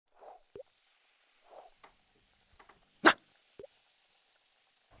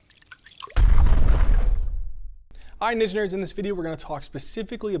Hi Ninja Nerds, in this video we're going to talk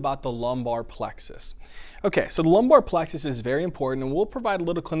specifically about the lumbar plexus. Okay, so the lumbar plexus is very important and we'll provide a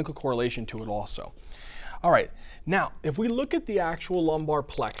little clinical correlation to it also. All right, now if we look at the actual lumbar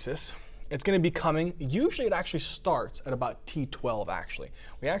plexus, it's going to be coming, usually it actually starts at about T12 actually.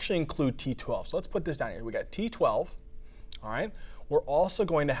 We actually include T12, so let's put this down here. We got T12, all right. We're also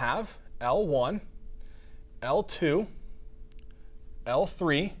going to have L1, L2,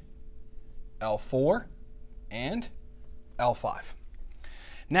 L3, L4, and L5.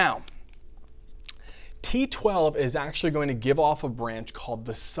 Now, T12 is actually going to give off a branch called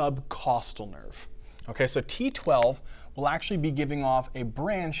the subcostal nerve. Okay, so T12 will actually be giving off a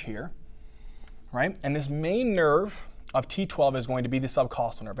branch here, right? And this main nerve of T12 is going to be the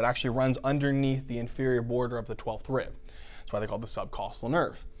subcostal nerve. It actually runs underneath the inferior border of the 12th rib. That's why they call it the subcostal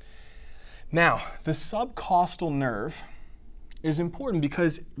nerve. Now, the subcostal nerve is important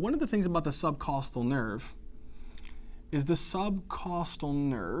because one of the things about the subcostal nerve is the subcostal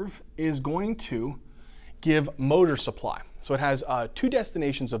nerve is going to give motor supply. So it has two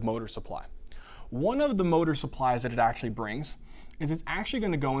destinations of motor supply. One of the motor supplies that it actually brings is it's actually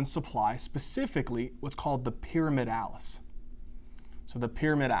going to go and supply specifically what's called the pyramidalis. So the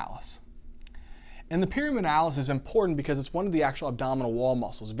pyramidalis. And the pyramidalis is important because it's one of the actual abdominal wall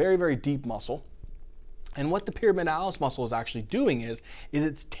muscles, very, very deep muscle. And what the pyramidalis muscle is actually doing is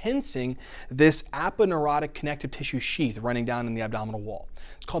it's tensing this aponeurotic connective tissue sheath running down in the abdominal wall.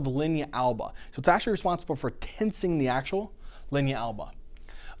 It's called the linea alba. So it's actually responsible for tensing the actual linea alba.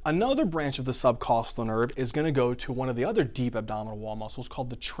 Another branch of the subcostal nerve is going to go to one of the other deep abdominal wall muscles called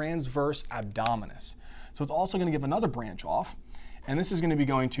the transverse abdominis. So it's also going to give another branch off, and this is going to be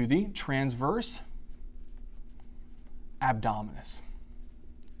going to the transverse abdominis.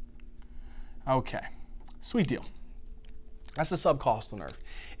 Okay. Sweet deal. That's the subcostal nerve.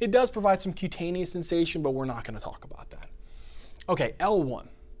 It does provide some cutaneous sensation, but we're not going to talk about that. Okay, L1.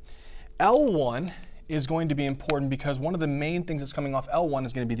 L1 is going to be important because one of the main things that's coming off L1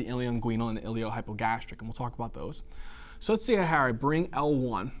 is going to be the ilioinguinal and the iliohypogastric, and we'll talk about those. So let's see how I bring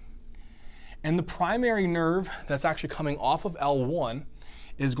L1. And the primary nerve that's actually coming off of L1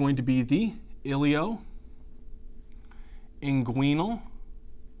 is going to be the ilioinguinal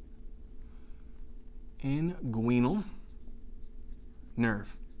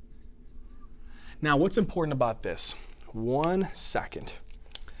nerve. Now, what's important about this? 1 second.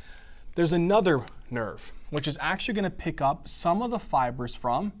 There's another nerve, which is actually going to pick up some of the fibers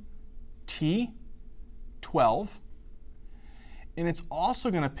from T12, and it's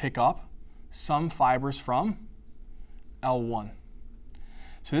also going to pick up some fibers from L1.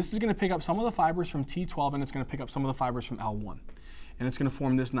 So this is going to pick up some of the fibers from T12, and it's going to pick up some of the fibers from L1, and it's going to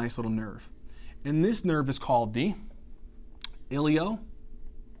form this nice little nerve. And this nerve is called the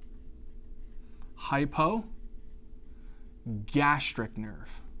iliohypogastric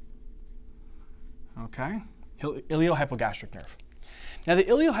nerve. Okay? Iliohypogastric nerve. Now the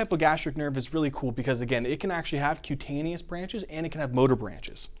iliohypogastric nerve is really cool because again, it can actually have cutaneous branches and it can have motor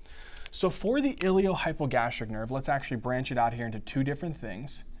branches. So for the iliohypogastric nerve, let's actually branch it out here into two different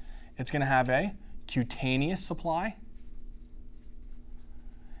things. It's going to have a cutaneous supply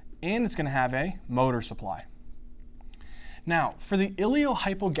and it's going to have a motor supply. Now, for the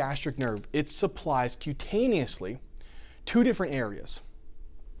iliohypogastric nerve, it supplies cutaneously two different areas.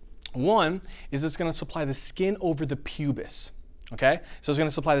 One is it's going to supply the skin over the pubis, okay? So it's going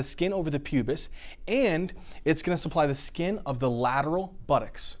to supply the skin over the pubis, and it's going to supply the skin of the lateral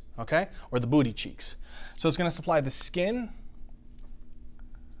buttocks, okay? Or the booty cheeks. So it's going to supply the skin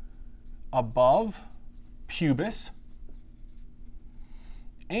above pubis,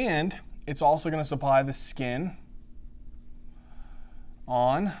 and it's also going to supply the skin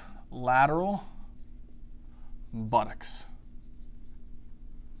on lateral buttocks.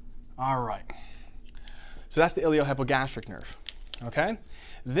 All right. So that's the iliohypogastric nerve. Okay?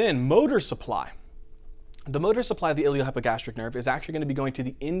 Then motor supply. The motor supply of the iliohypogastric nerve is actually going to be going to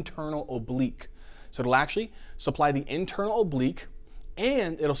the internal oblique. So it'll actually supply the internal oblique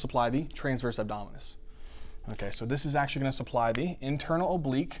and it'll supply the transverse abdominis. Okay, so this is actually going to supply the internal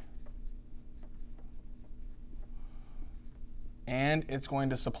oblique and it's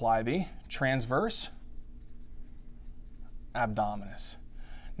going to supply the transverse abdominis.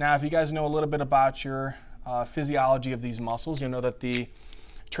 Now, if you guys know a little bit about your physiology of these muscles, you'll know that the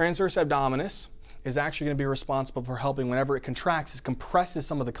transverse abdominis is actually going to be responsible for helping whenever it contracts, it compresses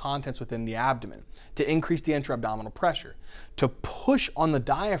some of the contents within the abdomen to increase the intra-abdominal pressure, to push on the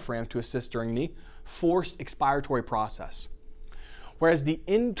diaphragm to assist during the forced expiratory process. whereas the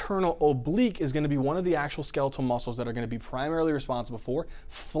internal oblique is going to be one of the actual skeletal muscles that are going to be primarily responsible for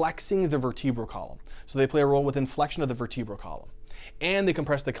flexing the vertebral column. So they play a role with inflection of the vertebral column. And they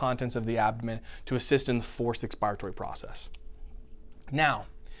compress the contents of the abdomen to assist in the forced expiratory process. Now,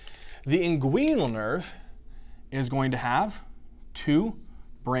 the inguinal nerve is going to have two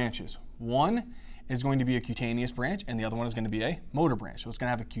branches. One is going to be a cutaneous branch, and the other one is going to be a motor branch. So it's going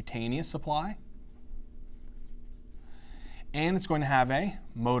to have a cutaneous supply, and it's going to have a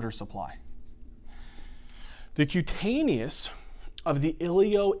motor supply. The cutaneous of the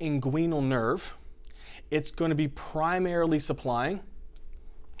ilioinguinal nerve, it's going to be primarily supplying,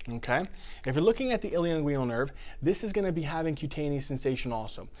 okay? If you're looking at the ilioinguinal nerve, this is going to be having cutaneous sensation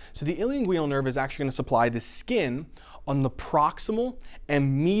also. So the ilioinguinal nerve is actually going to supply the skin on the proximal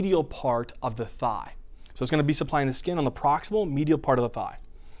and medial part of the thigh. So it's going to be supplying the skin on the proximal, medial part of the thigh.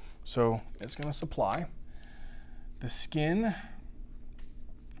 So it's going to supply the skin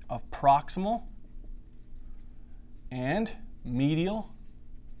of proximal and medial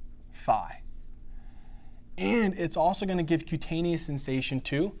thigh. And it's also going to give cutaneous sensation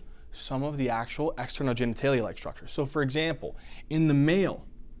to some of the actual external genitalia-like structures. So for example, in the male,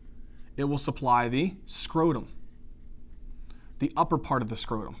 it will supply the scrotum, the upper part of the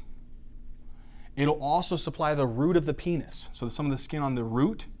scrotum. It'll also supply the root of the penis. So some of the skin on the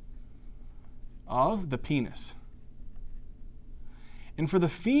root of the penis. And for the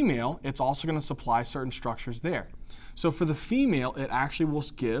female, it's also going to supply certain structures there. So for the female, it actually will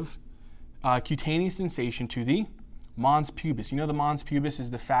give cutaneous sensation to the mons pubis. You know the mons pubis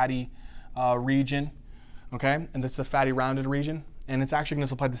is the fatty region, okay? And that's the fatty rounded region. And it's actually going to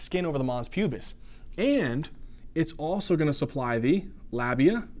supply the skin over the mons pubis. And it's also going to supply the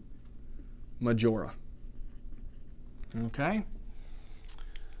labia majora, okay?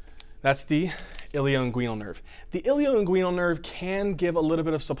 That's the ilioinguinal nerve. The ilioinguinal nerve can give a little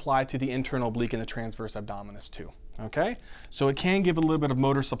bit of supply to the internal oblique and the transverse abdominis too, okay? So it can give a little bit of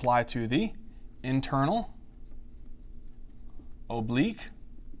motor supply to the internal oblique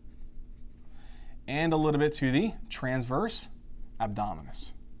and a little bit to the transverse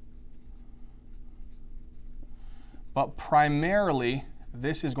abdominis. But primarily,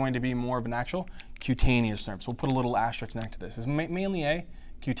 this is going to be more of an actual cutaneous nerve. So we'll put a little asterisk next to this. It's mainly a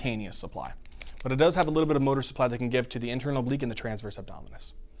cutaneous supply. But it does have a little bit of motor supply that can give to the internal oblique and the transverse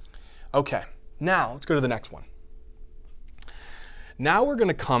abdominis. Okay, now let's go to the next one. Now we're going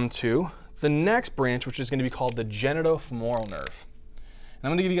to come to the next branch, which is going to be called the genitofemoral nerve. And I'm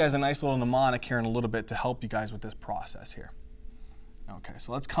going to give you guys a nice little mnemonic here in a little bit to help you guys with this process here. Okay,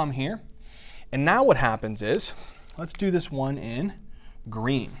 so let's come here. And now what happens is, let's do this one in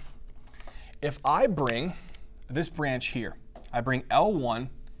green. If I bring this branch here, I bring L1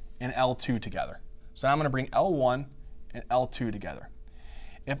 and L2 together. So now I'm going to bring L1 and L2 together.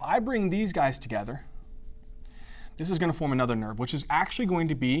 If I bring these guys together, this is going to form another nerve, which is actually going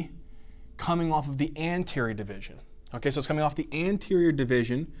to be coming off of the anterior division. Okay, so it's coming off the anterior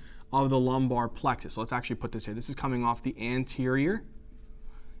division of the lumbar plexus. So let's actually put this here. This is coming off the anterior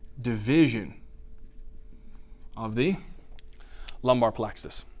division of the lumbar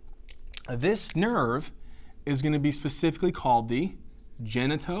plexus. This nerve is going to be specifically called the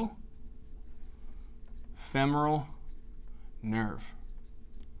genitofemoral nerve.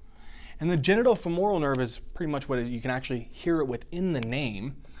 And the genitofemoral nerve is pretty much what you can actually hear it within the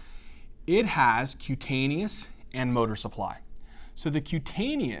name. It has cutaneous and motor supply. So the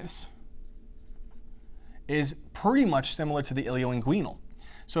cutaneous is pretty much similar to the ilioinguinal.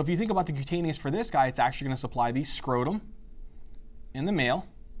 So if you think about the cutaneous for this guy, it's actually going to supply the scrotum in the male.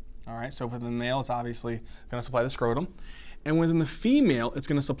 All right, so for the male, it's obviously going to supply the scrotum. And within the female, it's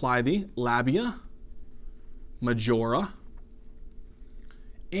going to supply the labia majora.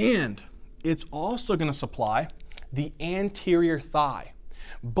 And it's also going to supply the anterior thigh.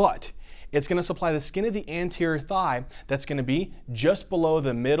 But it's going to supply the skin of the anterior thigh that's going to be just below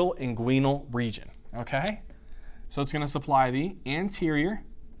the middle inguinal region. Okay? So it's going to supply the anterior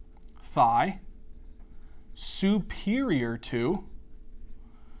thigh superior to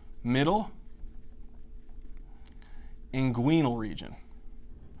middle inguinal region.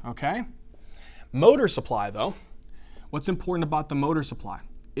 Okay? Motor supply, though, what's important about the motor supply?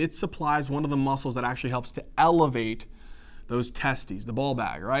 It supplies one of the muscles that actually helps to elevate those testes, the ball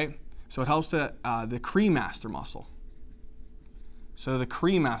bag, right? So it helps the cremaster muscle. So the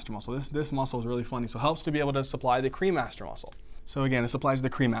cremaster muscle, this muscle is really funny. So it helps to be able to supply the cremaster muscle. So again, it supplies the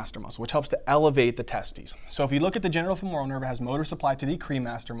cremaster muscle, which helps to elevate the testes. So if you look at the genitofemoral nerve, it has motor supply to the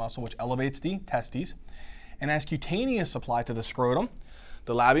cremaster muscle, which elevates the testes, and has cutaneous supply to the scrotum,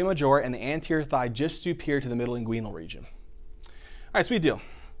 the labia majora, and the anterior thigh just superior to the middle inguinal region. right, sweet deal.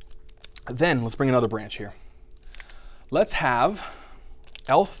 Then let's bring another branch here. Let's have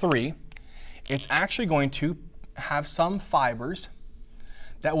L3. It's actually going to have some fibers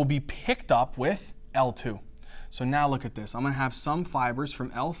that will be picked up with L2. So now look at this. I'm going to have some fibers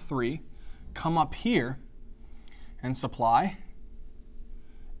from L3 come up here and supply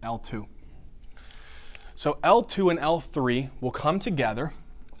L2. So L2 and L3 will come together.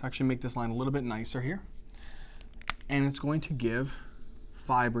 Let's actually make this line a little bit nicer here. And it's going to give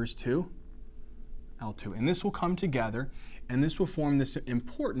fibers to L2. And this will come together, and this will form this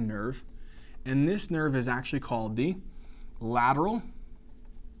important nerve. And this nerve is actually called the lateral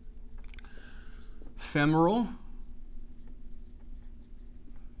femoral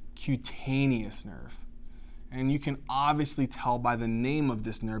cutaneous nerve. And you can obviously tell by the name of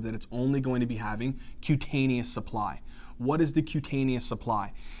this nerve that it's only going to be having cutaneous supply. What is the cutaneous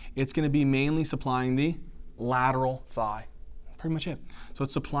supply? It's going to be mainly supplying the lateral thigh. Pretty much it. So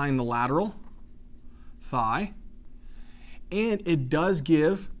it's supplying the lateral thigh, and it does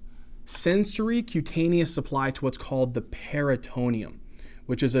give sensory cutaneous supply to what's called the peritoneum,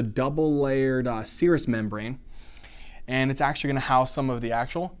 which is a double-layered serous membrane, and it's actually going to house some of the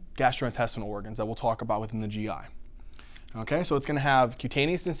actual gastrointestinal organs that we'll talk about within the GI. Okay, so it's going to have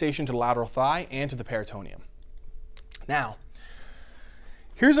cutaneous sensation to the lateral thigh and to the peritoneum. Now,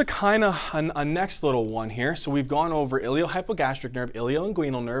 here's a kind of a next little one here. So we've gone over iliohypogastric nerve,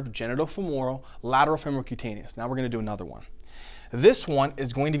 ilioinguinal nerve, genitofemoral, lateral femoral cutaneous. Now we're going to do another one. This one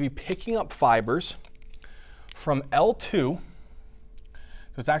is going to be picking up fibers from L2. So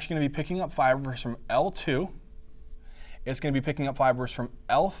it's actually going to be picking up fibers from L2. It's going to be picking up fibers from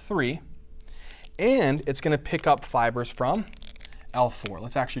L3. And it's going to pick up fibers from L4.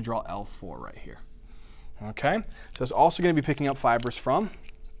 Let's actually draw L4 right here. Okay? So it's also going to be picking up fibers from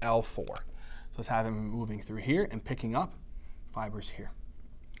L4. So let's have them moving through here and picking up fibers here.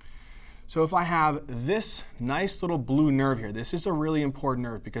 So if I have this nice little blue nerve here, this is a really important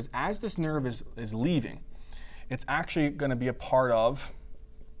nerve because as this nerve is leaving, it's actually going to be a part of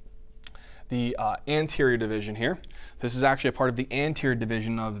the anterior division here. This is actually a part of the anterior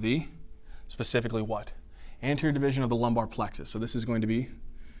division of the, specifically what? Anterior division of the lumbar plexus. So this is going to be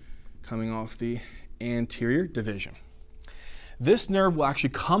coming off the anterior division. This nerve will actually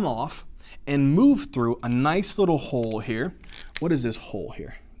come off and move through a nice little hole here. What is this hole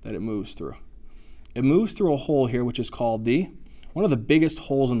here that it moves through? It moves through a hole here which is called one of the biggest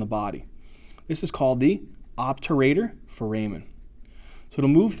holes in the body. This is called the obturator foramen. So it'll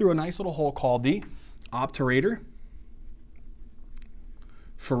move through a nice little hole called the obturator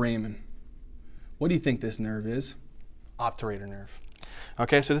foramen. What do you think this nerve is? Obturator nerve.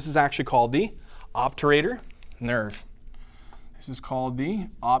 Okay, so this is actually called the obturator nerve. This is called the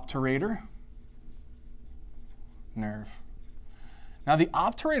obturator nerve. Now the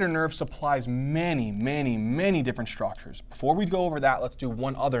obturator nerve supplies many, many, many different structures. Before we go over that, let's do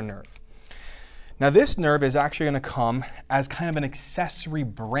one other nerve. Now this nerve is actually going to come as kind of an accessory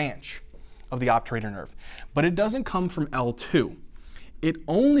branch of the obturator nerve, but it doesn't come from L2. It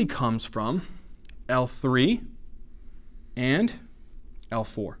only comes from L3 and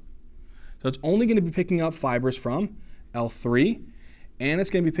L4. So it's only going to be picking up fibers from L3, and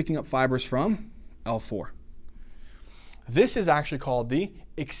it's going to be picking up fibers from L4. This is actually called the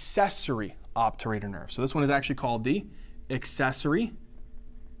accessory obturator nerve. So this one is actually called the accessory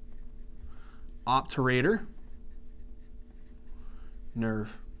obturator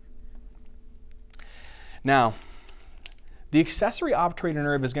nerve. Now, the accessory obturator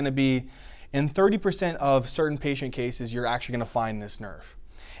nerve is going to be, in 30% of certain patient cases, you're actually going to find this nerve.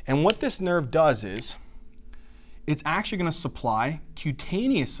 And what this nerve does is, it's actually going to supply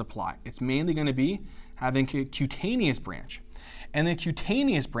cutaneous supply. It's mainly going to be having a cutaneous branch. And the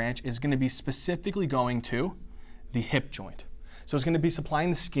cutaneous branch is going to be specifically going to the hip joint. So it's going to be supplying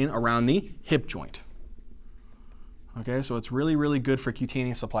the skin around the hip joint. Okay, so it's really, really good for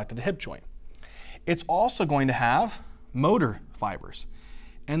cutaneous supply to the hip joint. It's also going to have motor fibers.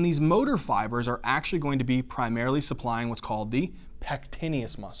 And these motor fibers are actually going to be primarily supplying what's called the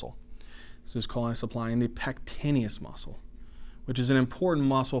pectineus muscle. This is supplying the pectineus muscle, which is an important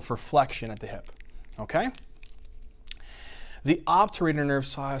muscle for flexion at the hip. Okay? The obturator nerve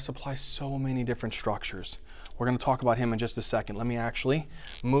supplies so many different structures. We're going to talk about him in just a second. Let me actually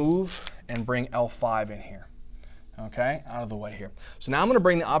move and bring L5 in here. Okay, out of the way here. So now I'm going to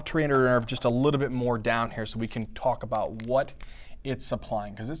bring the obturator nerve just a little bit more down here so we can talk about what it's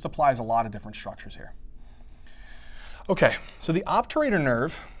supplying, because it supplies a lot of different structures here. Okay, so the obturator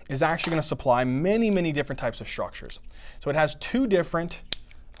nerve is actually going to supply many, many different types of structures. So it has two different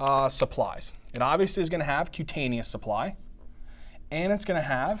supplies. It obviously is going to have cutaneous supply, and it's going to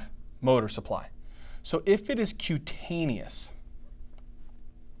have motor supply. So if it is cutaneous,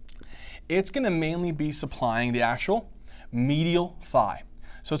 it's going to mainly be supplying the actual medial thigh.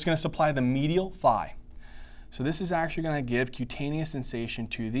 So it's going to supply the medial thigh. So this is actually going to give cutaneous sensation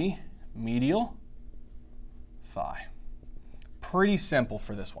to the medial thigh. Pretty simple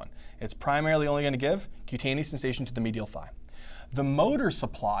for this one. It's primarily only going to give cutaneous sensation to the medial thigh. The motor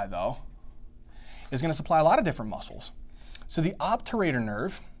supply, though, is going to supply a lot of different muscles. So the obturator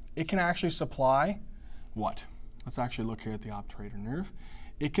nerve, it can actually supply what? Let's actually look here at the obturator nerve.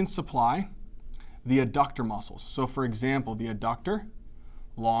 It can supply the adductor muscles. So for example, the adductor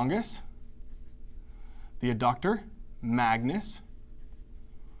longus, the adductor magnus,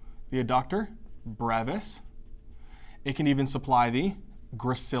 the adductor brevis. It can even supply the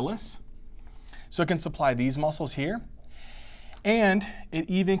gracilis. So it can supply these muscles here. And it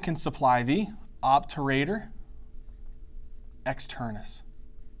even can supply the obturator externus.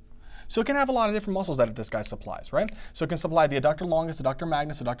 So it can have a lot of different muscles that this guy supplies, right? So it can supply the adductor longus, adductor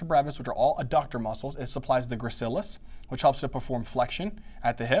magnus, adductor brevis, which are all adductor muscles. It supplies the gracilis, which helps to perform flexion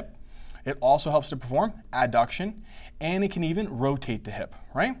at the hip. It also helps to perform adduction, and it can even rotate the hip,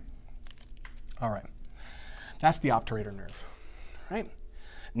 right? All right, that's the obturator nerve, right?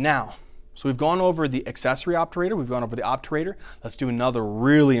 Now, so we've gone over the accessory obturator, we've gone over the obturator. Let's do another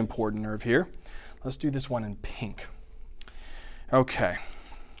really important nerve here. Let's do this one in pink. Okay,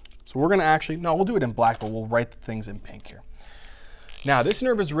 so we're gonna actually, no, we'll do it in black, but we'll write the things in pink here. Now, this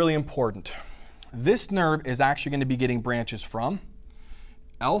nerve is really important. This nerve is actually gonna be getting branches from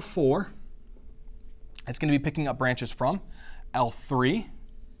L4. It's gonna be picking up branches from L3.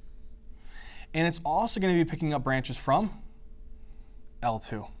 And it's also gonna be picking up branches from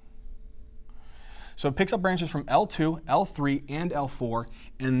L2. So it picks up branches from L2, L3, and L4,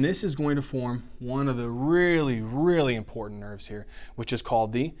 and this is going to form one of the really, really important nerves here, which is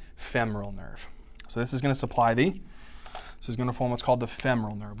called the femoral nerve. So this is going to supply this is going to form what's called the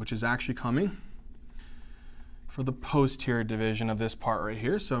femoral nerve, which is actually coming for the posterior division of this part right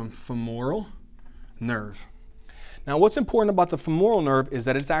here, so femoral nerve. Now what's important about the femoral nerve is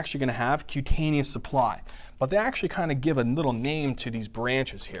that it's actually going to have cutaneous supply, but they actually kind of give a little name to these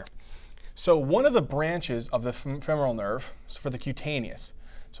branches here. So one of the branches of the femoral nerve is for the cutaneous.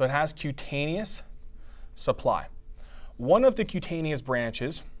 So it has cutaneous supply. One of the cutaneous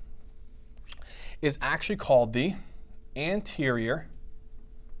branches is actually called the anterior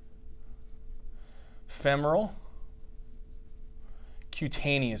femoral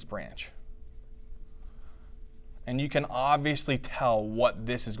cutaneous branch. And you can obviously tell what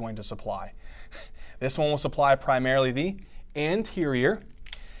this is going to supply. This one will supply primarily the anterior.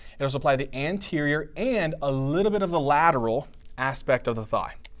 It'll supply the anterior and a little bit of the lateral aspect of the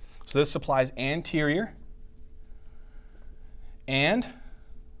thigh. So this supplies anterior and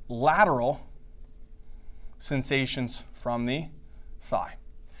lateral sensations from the thigh.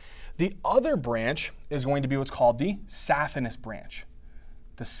 The other branch is going to be what's called the saphenous branch.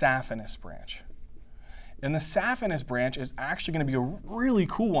 The saphenous branch. And the saphenous branch is actually going to be a really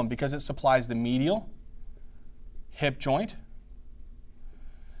cool one because it supplies the medial hip joint.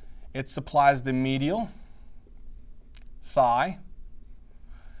 It supplies the medial thigh,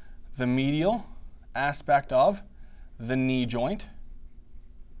 the medial aspect of the knee joint.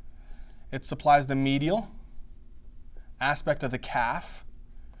 It supplies the medial aspect of the calf,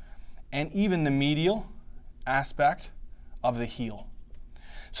 and even the medial aspect of the heel.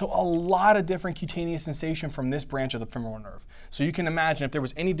 So a lot of different cutaneous sensation from this branch of the femoral nerve. So you can imagine if there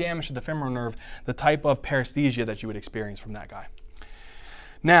was any damage to the femoral nerve, the type of paresthesia that you would experience from that guy.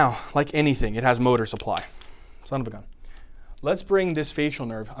 Now, like anything, it has motor supply. Son of a gun. Let's bring this facial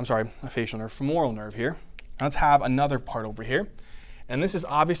nerve, femoral nerve here. Let's have another part over here. And this is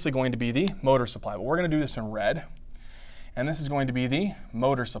obviously going to be the motor supply, but we're going to do this in red. And this is going to be the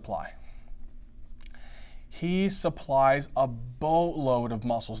motor supply. He supplies a boatload of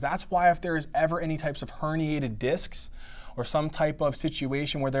muscles. That's why if there is ever any types of herniated discs or some type of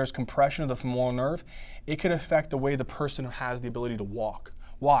situation where there's compression of the femoral nerve, it could affect the way the person has the ability to walk.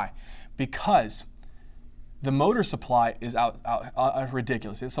 Why? Because the motor supply is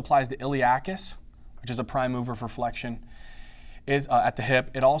ridiculous. It supplies the iliacus, which is a prime mover for flexion at the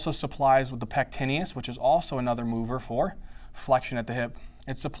hip. It also supplies with the pectineus, which is also another mover for flexion at the hip.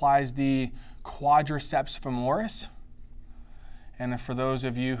 It supplies the quadriceps femoris. And for those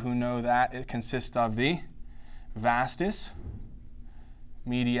of you who know that, it consists of the vastus,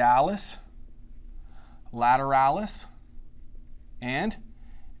 medialis, lateralis, and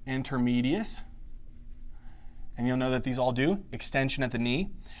intermedius. And you'll know that these all do extension at the knee.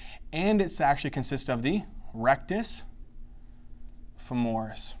 And it actually consists of the rectus,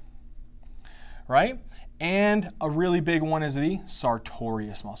 femoris, right? And a really big one is the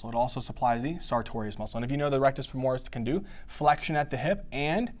sartorius muscle. It also supplies the sartorius muscle. And if you know, the rectus femoris can do flexion at the hip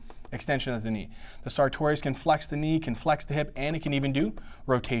and extension of the knee. The sartorius can flex the knee, can flex the hip, and it can even do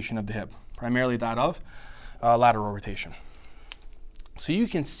rotation of the hip, primarily that of lateral rotation. So you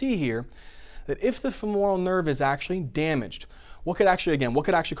can see here that if the femoral nerve is actually damaged, what could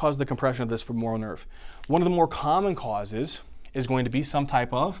actually cause the compression of this femoral nerve? One of the more common causes is going to be some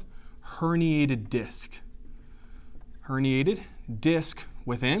type of herniated disc. Herniated disc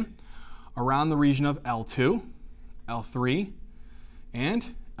within, around the region of L2, L3,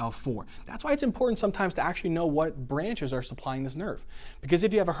 and L4. That's why it's important sometimes to actually know what branches are supplying this nerve. Because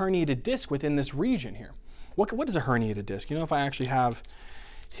if you have a herniated disc within this region here, what is a herniated disc? You know, if I actually have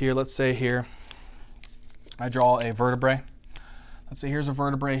here, let's say here, I draw a vertebrae. Let's say here's a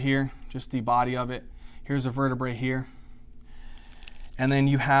vertebrae here, just the body of it. Here's a vertebrae here. And then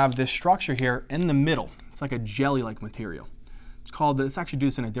you have this structure here in the middle. It's like a jelly-like material. Let's actually do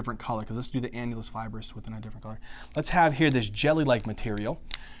this in a different color, because let's do the annulus fibrous within a different color. Let's have here this jelly-like material,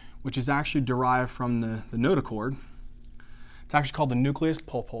 which is actually derived from the notochord. It's actually called the nucleus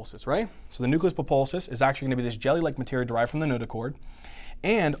pulposus, right? So the nucleus pulposus is actually going to be this jelly-like material derived from the notochord.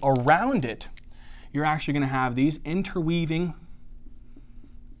 And around it, you're actually going to have these interweaving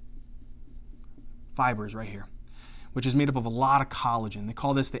fibers right here, which is made up of a lot of collagen. They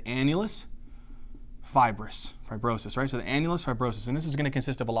call this the annulus fibrosis, right? So the annulus fibrosis, and this is going to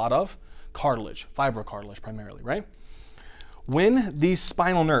consist of a lot of cartilage, fibrocartilage primarily, right? When these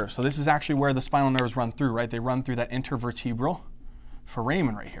spinal nerves, so this is actually where the spinal nerves run through, right? They run through that intervertebral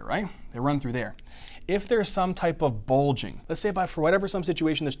foramen right here, right? They run through there. If there's some type of bulging, let's say for whatever some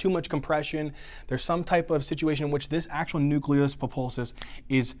situation, there's too much compression, there's some type of situation in which this actual nucleus pulposus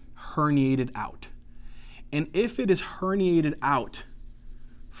is herniated out. And if it is herniated out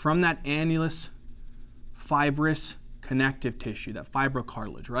from that annulus fibrous connective tissue, that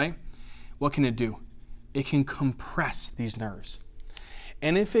fibrocartilage, right? What can it do? It can compress these nerves.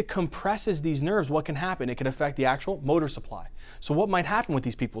 And if it compresses these nerves, what can happen? It can affect the actual motor supply. So what might happen with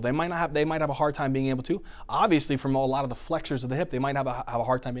these people? They might have a hard time being able to, obviously from a lot of the flexors of the hip, they might have a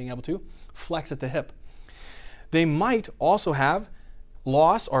hard time being able to flex at the hip. They might also have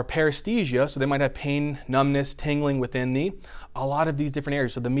loss or paresthesia, so they might have pain, numbness, tingling within a lot of these different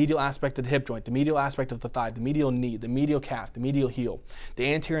areas. So the medial aspect of the hip joint, the medial aspect of the thigh, the medial knee, the medial calf, the medial heel,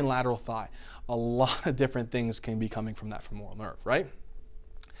 the anterior and lateral thigh. A lot of different things can be coming from that femoral nerve, right?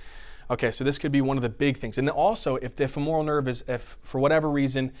 Okay, so this could be one of the big things. And also, if the femoral nerve if for whatever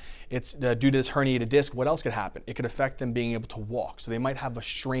reason it's due to this herniated disc, what else could happen? It could affect them being able to walk. So they might have a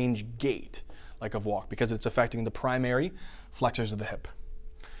strange gait, like of walk, because it's affecting the primary flexors of the hip.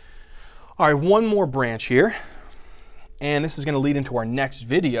 All right, one more branch here, and this is going to lead into our next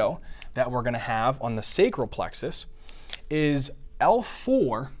video that we're going to have on the sacral plexus, is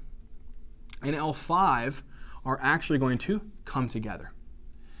L4 and L5 are actually going to come together.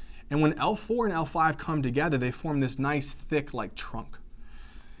 And when L4 and L5 come together, they form this nice thick like trunk.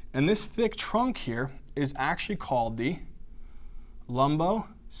 And this thick trunk here is actually called the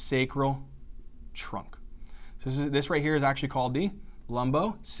lumbosacral trunk. So this right here is actually called the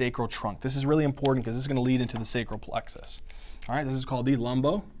lumbosacral trunk. This is really important because this is going to lead into the sacral plexus. All right, this is called the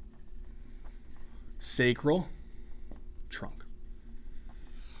lumbosacral trunk.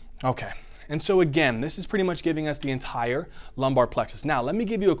 Okay, and so again, this is pretty much giving us the entire lumbar plexus. Now, let me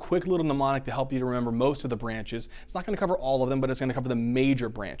give you a quick little mnemonic to help you to remember most of the branches. It's not going to cover all of them, but it's going to cover the major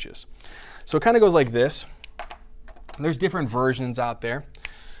branches. So it kind of goes like this. There's different versions out there,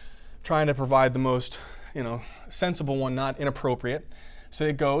 trying to provide the most, sensible one, not inappropriate. So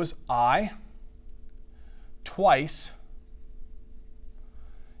it goes I twice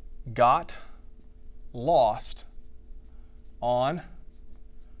got lost on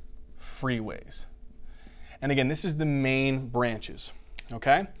freeways. And again, this is the main branches,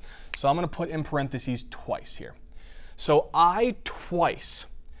 okay? So I'm going to put in parentheses twice here. So I twice.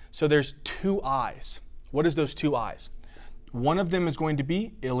 So there's two I's. What is those two I's? One of them is going to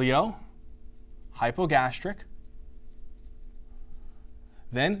be ilio-hypogastric.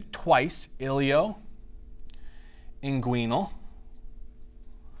 Then twice ilio-inguinal.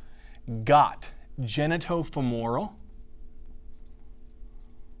 Got genitofemoral.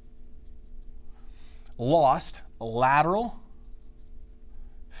 Lost lateral,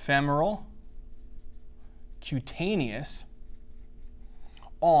 femoral, cutaneous,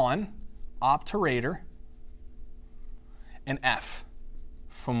 on, obturator, and F,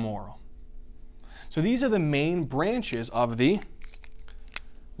 femoral. So these are the main branches of the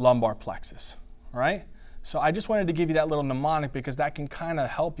lumbar plexus, all right? So I just wanted to give you that little mnemonic because that can kind of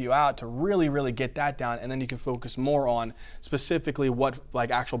help you out to really get that down, and then you can focus more on specifically what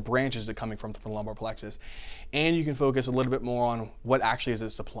actual branches are coming from the lumbar plexus, and you can focus a little bit more on what actually is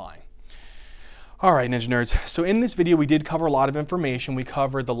it supplying. All right, Ninja Nerds, so in this video we did cover a lot of information. We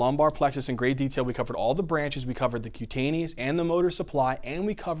covered the lumbar plexus in great detail, we covered all the branches, we covered the cutaneous and the motor supply, and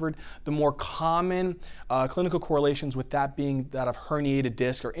we covered the more common clinical correlations, with that being that of herniated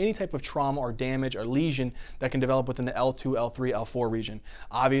disc or any type of trauma or damage or lesion that can develop within the L2, L3, L4 region.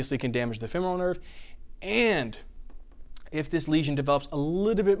 Obviously it can damage the femoral nerve, and if this lesion develops a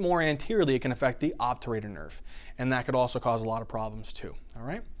little bit more anteriorly, it can affect the obturator nerve, and that could also cause a lot of problems too, all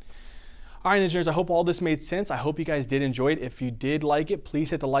right? All right, Ninja Nerds, I hope all this made sense. I hope you guys did enjoy it. If you did like it,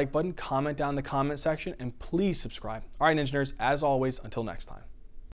 please hit the like button, comment down in the comment section, and please subscribe. All right, Ninja Nerds, as always, until next time.